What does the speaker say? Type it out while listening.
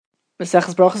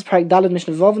Maseches Brachos, Perek Daled,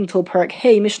 Mishnah Vav, until Perek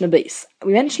Hey, Mishnah Beis.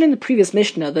 We mentioned in the previous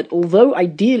Mishnah that although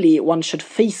ideally one should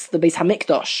face the Beis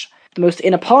Hamikdash, the most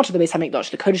inner part of the Beis Hamikdash,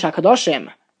 the Kodesh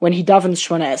HaKadoshim, when he davens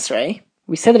Shemona Esrei,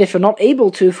 we said that if you're not able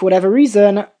to, for whatever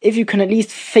reason, if you can at least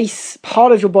face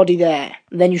part of your body there,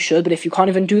 then you should, but if you can't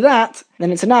even do that,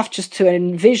 then it's enough just to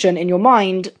envision in your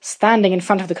mind standing in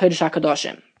front of the Kodesh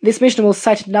HaKadoshim. This Mishnah will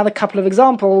cite another couple of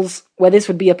examples where this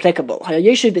would be applicable.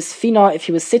 Hayayeshiv Bisfina, if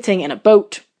he was sitting in a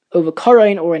boat, over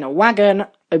Koron or in a wagon,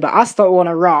 over Asta or on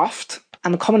a raft,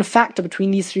 and the common factor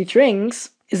between these three things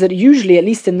is that usually, at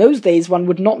least in those days, one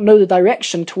would not know the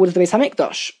direction towards the Beis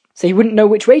Hamikdash, so he wouldn't know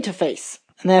which way to face.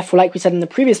 And therefore, like we said in the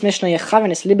previous Mishnah,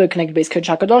 Yechaven es libo connected base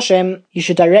Kodesh HaKadoshim, you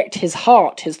should direct his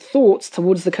heart, his thoughts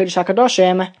towards the Kodesh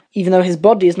HaKadoshim, even though his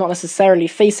body is not necessarily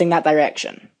facing that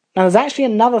direction. Now there's actually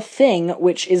another thing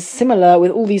which is similar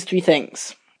with all these three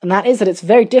things, and that is that it's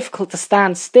very difficult to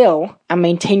stand still and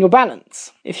maintain your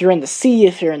balance. If you're in the sea,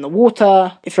 if you're in the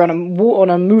water, if you're on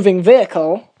a moving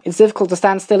vehicle, it's difficult to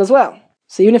stand still as well.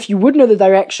 So even if you would know the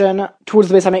direction towards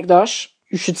the Beis HaMikdash,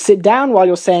 you should sit down while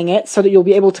you're saying it so that you'll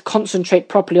be able to concentrate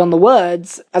properly on the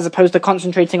words as opposed to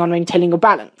concentrating on maintaining your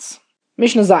balance.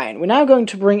 Mishnah Zayin. We're now going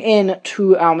to bring in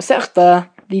to our Masechta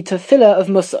the Tefillah of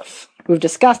Musaf. We've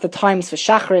discussed the times for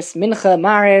Shachris, Mincha,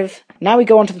 Maariv. Now we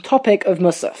go on to the topic of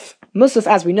Musaf. Musaf,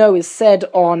 as we know, is said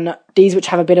on days which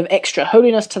have a bit of extra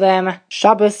holiness to them,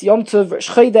 Shabbos, Yom Tov, Rosh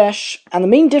Chodesh, and the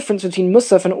main difference between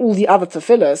Musaf and all the other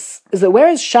tefillahs is that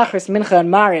whereas Shachris, Mincha,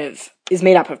 and Maariv is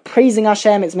made up of praising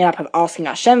Hashem, it's made up of asking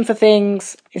Hashem for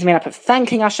things, it's made up of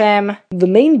thanking Hashem, the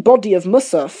main body of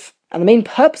Musaf, and the main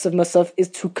purpose of Musaf is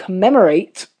to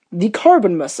commemorate the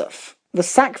Korban Musaf, the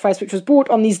sacrifice which was brought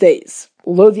on these days.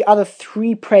 Although the other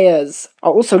three prayers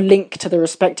are also linked to the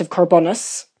respective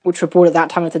Korbanos, which were brought at that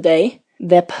time of the day,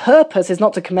 their purpose is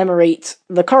not to commemorate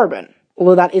the Korban,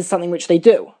 although that is something which they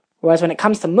do. Whereas when it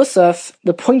comes to Musaf,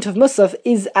 the point of Musaf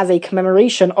is as a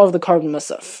commemoration of the Korban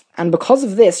Musaf. And because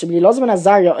of this, Rabbi Elazar ben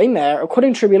Azariah Omer,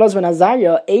 according to Rabbi Elazar ben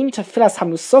Azariah, Ein tefilas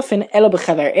hamusafin elo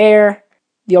b'chever er,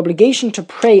 the obligation to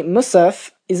pray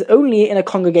Musaf is only in a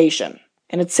congregation.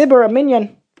 In a tzibur, a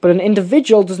minyan, but an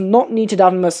individual does not need to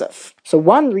daven Musaf. So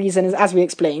one reason is, as we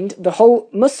explained, the whole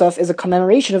Musaf is a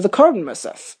commemoration of the Korban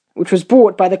Musaf, which was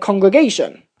brought by the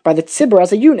congregation, by the tzibur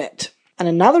as a unit. And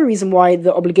another reason why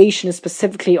the obligation is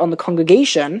specifically on the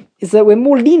congregation is that we're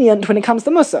more lenient when it comes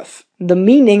to Musaf. The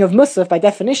meaning of Musaf, by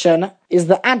definition, is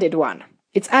the added one.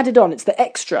 It's added on, it's the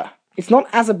extra. It's not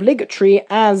as obligatory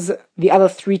as the other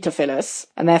three tefillahs,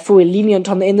 and therefore we're lenient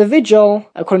on the individual,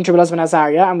 according to Rabbi Elazar ben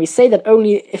Azariah, and we say that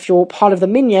only if you're part of the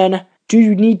minyan do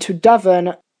you need to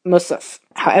daven Musaf.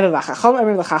 However,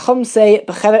 the Chacham say,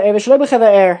 b'chever er v'shelo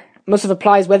b'chever er. Musaf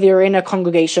applies whether you're in a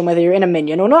congregation, whether you're in a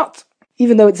minyan or not.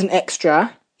 Even though it's an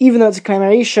extra, even though it's a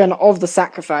commemoration of the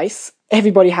sacrifice,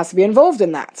 everybody has to be involved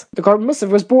in that. The Korban Musaf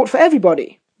was brought for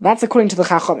everybody. That's according to the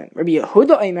Chachamim. Rabbi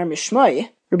Yehuda Omer Mishmai,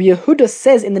 Rabbi Yehuda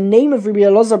says in the name of Rabbi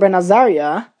Elazar ben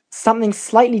Azariah something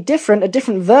slightly different, a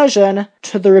different version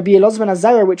to the Rabbi Elazar ben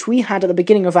Azariah which we had at the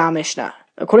beginning of our Mishnah.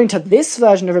 According to this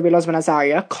version of Rabbi Elazar ben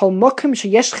Azariah, Kol mokum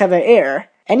sheyesh chever er,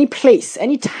 any place,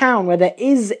 any town where there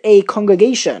is a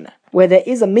congregation, where there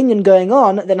is a minyan going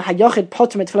on, then hayachid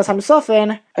potem et tefillas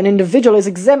hamusafin, an individual is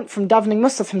exempt from davening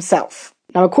Musaf himself.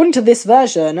 Now, according to this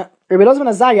version, Rabbi Elazar ben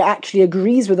Azariah actually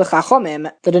agrees with the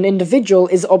Chachomim that an individual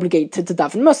is obligated to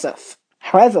daven Musaf.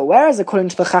 However, whereas according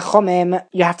to the Chachomim,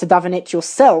 you have to daven it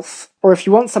yourself, or if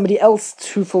you want somebody else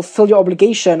to fulfill your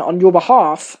obligation on your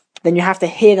behalf, then you have to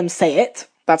hear them say it.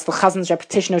 That's the Chazan's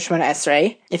repetition of Shemona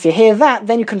Esrei. If you hear that,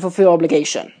 then you can fulfill your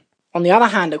obligation. On the other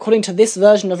hand, according to this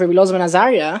version of Rabbi Elazar ben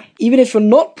Azariah, even if you're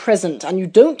not present and you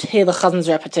don't hear the Chazan's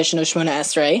repetition of Shemona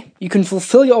Esrei, you can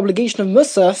fulfill your obligation of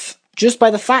Musaf just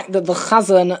by the fact that the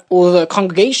Chazan or the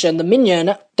congregation, the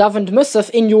minyan, davened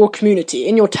Musaf in your community,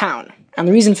 in your town. And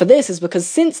the reason for this is because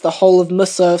since the whole of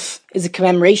Musaf is a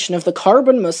commemoration of the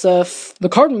Korban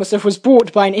Musaf was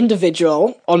brought by an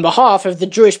individual on behalf of the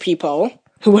Jewish people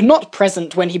who were not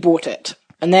present when he brought it.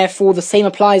 And therefore the same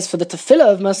applies for the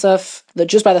tefillah of Musaf, that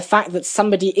just by the fact that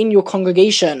somebody in your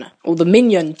congregation, or the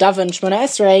minyan, davened Shemona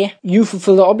Esrei, you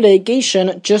fulfill the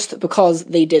obligation just because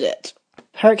they did it.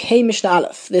 Perek Hey Mishnah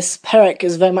Aleph. This perek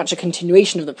is very much a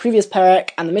continuation of the previous perek,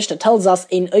 and the Mishnah tells us,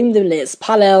 in Omdim le'es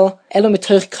palel, elo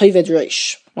mitoch koved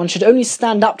rosh. One should only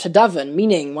stand up to daven,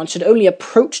 meaning one should only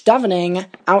approach davening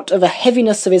out of a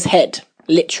heaviness of his head,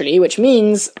 literally, which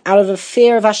means out of a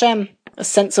fear of Hashem, a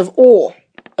sense of awe.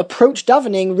 Approach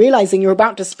davening realizing you're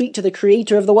about to speak to the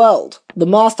creator of the world, the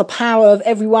master power of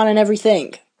everyone and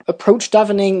everything. Approach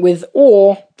davening with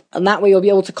awe, and that way you'll be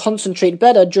able to concentrate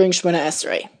better during Shemona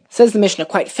Esrei. Says the Mishnah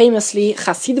quite famously,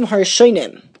 Chasidim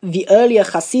Harishonim, the earlier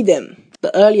Hasidim,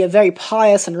 the earlier very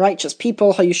pious and righteous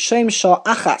people, Hayushem Shah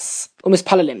Achas,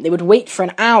 Umispalalim, they would wait for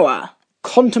an hour,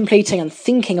 contemplating and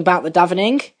thinking about the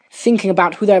davening, thinking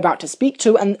about who they're about to speak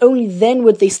to, and only then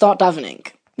would they start davening.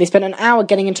 They spent an hour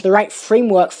getting into the right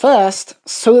framework first,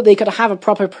 so that they could have a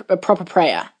proper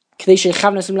prayer, so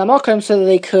that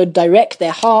they could direct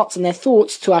their hearts and their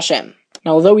thoughts to Hashem.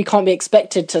 Now, although we can't be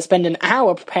expected to spend an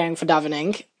hour preparing for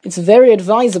davening, it's very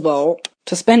advisable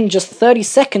to spend just 30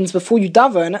 seconds before you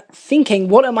daven thinking,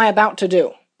 what am I about to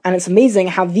do? And it's amazing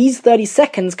how these 30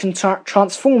 seconds can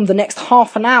transform the next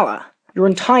half an hour. Your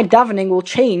entire davening will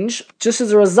change just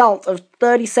as a result of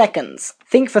 30 seconds.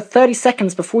 Think for 30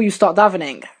 seconds before you start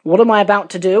davening. What am I about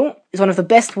to do? Is one of the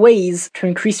best ways to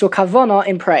increase your kavanah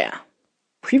in prayer.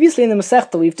 Previously in the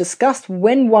Masechta, we've discussed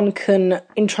when one can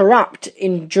interrupt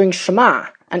during Shema,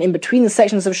 and in between the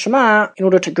sections of Shema, in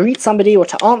order to greet somebody or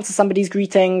to answer somebody's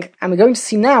greeting. And we're going to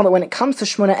see now that when it comes to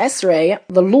Shemona Esrei,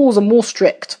 the laws are more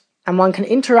strict, and one can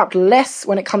interrupt less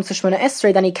when it comes to Shemona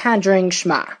Esrei than he can during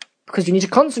Shema. Because you need to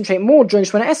concentrate more during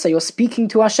Shemona Esrei, you're speaking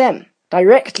to Hashem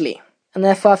directly. And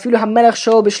therefore,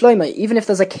 even if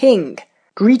there's a king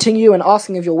greeting you and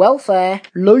asking of your welfare,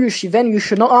 lo yushiven, you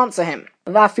should not answer him.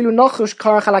 Even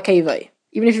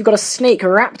if you've got a snake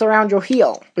wrapped around your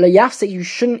heel, you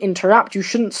shouldn't interrupt, you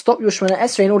shouldn't stop your Shemona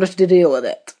Esrei in order to deal with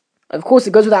it. Of course,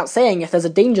 it goes without saying, if there's a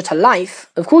danger to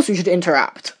life, of course you should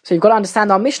interrupt. So you've got to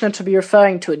understand our Mishnah to be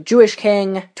referring to a Jewish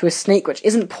king, to a snake which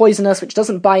isn't poisonous, which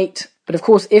doesn't bite. But of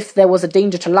course, if there was a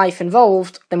danger to life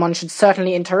involved, then one should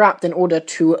certainly interrupt in order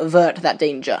to avert that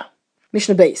danger.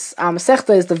 Mishnah Beis. Our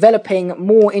Masechta is developing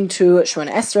more into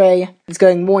Shemona Esrei. It's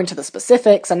going more into the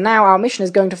specifics, and now our Mishnah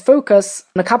is going to focus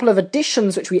on a couple of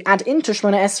additions which we add into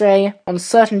Shemona Esrei on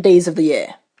certain days of the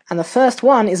year. And the first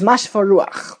one is Mashva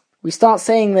Ruach. We start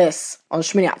saying this on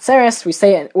Shmini Atzeres, we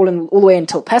say it all the way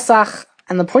until Pesach,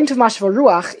 and the point of Mashva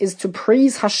Ruach is to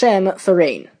praise Hashem for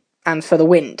rain, and for the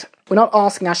wind. We're not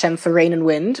asking Hashem for rain and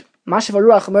wind. Mashva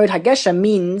Ruach Mod Hageshem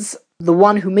means the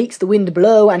one who makes the wind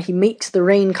blow and he makes the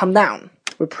rain come down.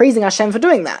 We're praising Hashem for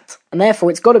doing that. And therefore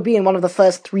it's got to be in one of the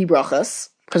first 3 brachas,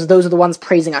 because those are the ones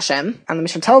praising Hashem. And the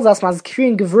Mishnah tells us, we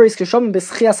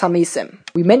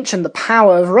mentioned the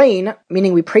power of rain,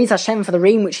 meaning we praise Hashem for the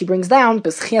rain which he brings down, in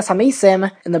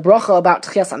the bracha about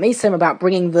Tchias HaMesim, about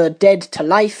bringing the dead to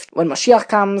life when Mashiach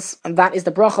comes, and that is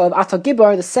the bracha of Atar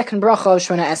Gibor, the second bracha of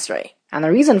Shemona Esrei. And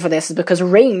the reason for this is because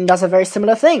rain does a very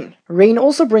similar thing. Rain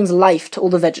also brings life to all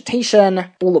the vegetation,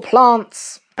 all the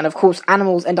plants, and of course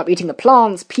animals end up eating the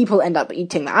plants, people end up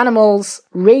eating the animals.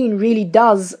 Rain really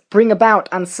does bring about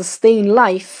and sustain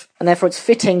life, and therefore it's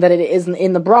fitting that it is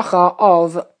in the bracha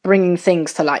of bringing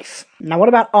things to life. Now what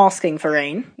about asking for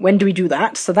rain? When do we do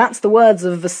that? So that's the words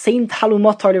of V'sein talu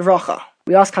matar livracha.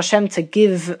 We ask Hashem to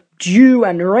give dew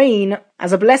and rain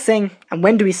as a blessing. And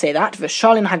when do we say that?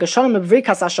 V'shalin hagashalim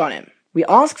b'vrikas hashanim. We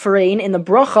ask for rain in the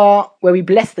bracha where we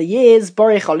bless the years,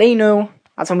 Borech Aleinu.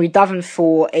 That's when we daven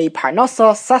for a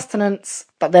parnasa, sustenance,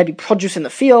 that there be produce in the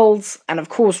fields. And of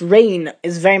course, rain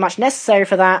is very much necessary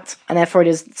for that. And therefore it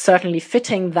is certainly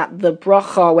fitting that the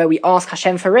bracha where we ask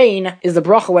Hashem for rain is the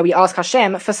bracha where we ask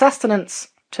Hashem for sustenance,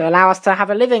 to allow us to have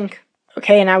a living.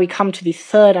 Okay, and now we come to the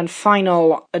third and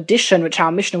final addition which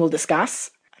our Mishnah will discuss.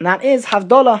 And that is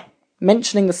Havdalah,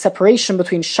 mentioning the separation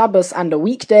between Shabbos and a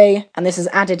weekday, and this is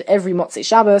added every Motzei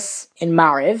Shabbos in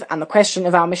Mariv, and the question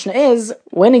of our Mishnah is,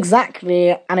 when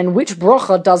exactly and in which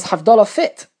bracha does Havdalah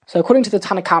fit? So according to the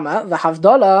Tanna Kama, the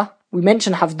Havdalah, we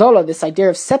mention Havdalah, this idea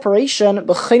of separation,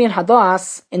 b'chonin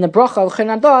hadas, in the bracha of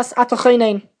chonin hadas,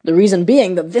 atachonin. The reason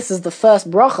being that this is the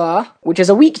first bracha, which is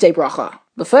a weekday bracha.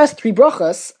 The first 3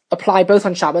 brachas apply both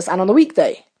on Shabbos and on the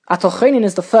weekday. Atachonin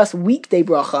is the first weekday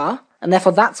bracha, and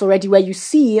therefore that's already where you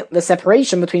see the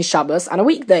separation between Shabbos and a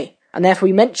weekday. And therefore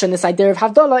we mention this idea of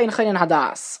Havdalah in Chonin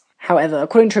Hadas. However,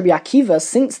 according to Rabbi Akiva,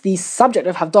 since the subject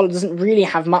of Havdalah doesn't really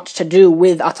have much to do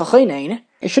with Atachonin,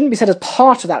 it shouldn't be said as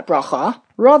part of that bracha,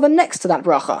 rather next to that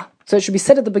bracha. So it should be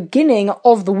said at the beginning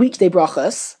of the weekday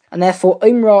brachas, and therefore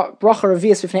Omra bracha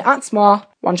revius b'fnei atzma,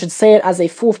 one should say it as a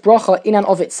 4th bracha in and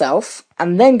of itself,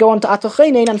 and then go on to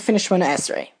Atachonin and finish Shemona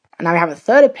Esrei. And now we have a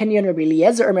third opinion. Rabbi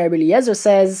Eliezer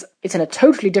says it's in a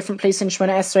totally different place in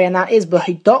Shemona Esrei, and that is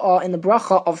b'hida'ah, in the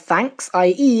bracha of thanks,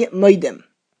 i.e. moedim.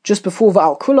 Just before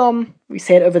Va'al Kulam, we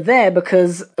say it over there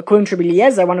because, according to Rabbi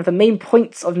Eliezer, one of the main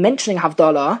points of mentioning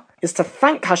Havdalah is to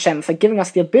thank Hashem for giving us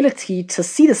the ability to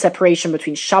see the separation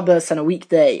between Shabbos and a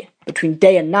weekday, between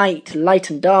day and night,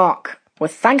 light and dark. We're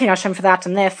thanking Hashem for that,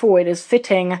 and therefore it is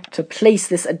fitting to place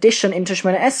this addition into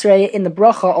Shemona Esrei in the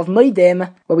bracha of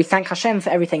Moedim, where we thank Hashem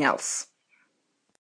for everything else.